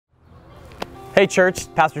Hey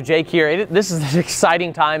church, Pastor Jake here. This is an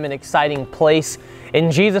exciting time, an exciting place,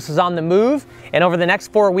 and Jesus is on the move. And over the next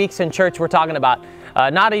 4 weeks in church, we're talking about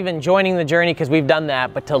not even joining the journey because we've done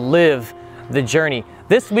that, but to live the journey.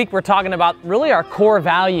 This week we're talking about really our core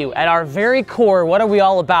value. At our very core, what are we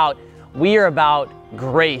all about? We are about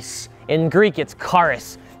grace. In Greek, it's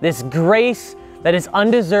charis. This grace that is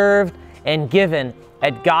undeserved and given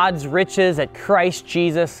at God's riches, at Christ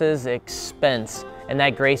Jesus' expense. And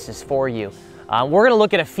that grace is for you. We're going to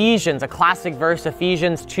look at Ephesians, a classic verse,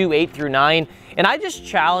 Ephesians 2:8-9. And I just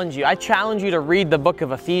challenge you. I challenge you to read the book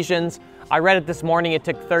of Ephesians. I read it this morning. It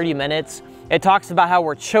took 30 minutes. It talks about how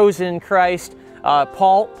we're chosen in Christ.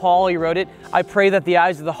 Paul, he wrote it. I pray that the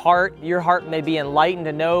eyes of the heart, your heart may be enlightened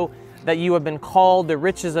to know that you have been called. The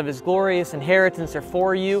riches of his glorious inheritance are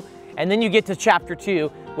for you. And then you get to chapter 2,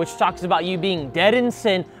 which talks about you being dead in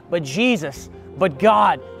sin, but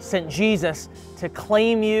God sent Jesus to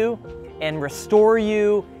claim you and restore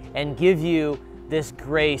you and give you this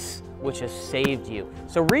grace which has saved you.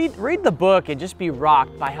 So read the book and just be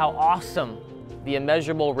rocked by how awesome the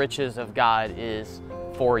immeasurable riches of God is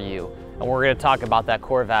for you. And we're going to talk about that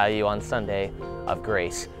core value on Sunday of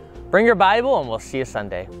grace. Bring your Bible and we'll see you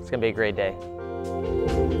Sunday. It's going to be a great day.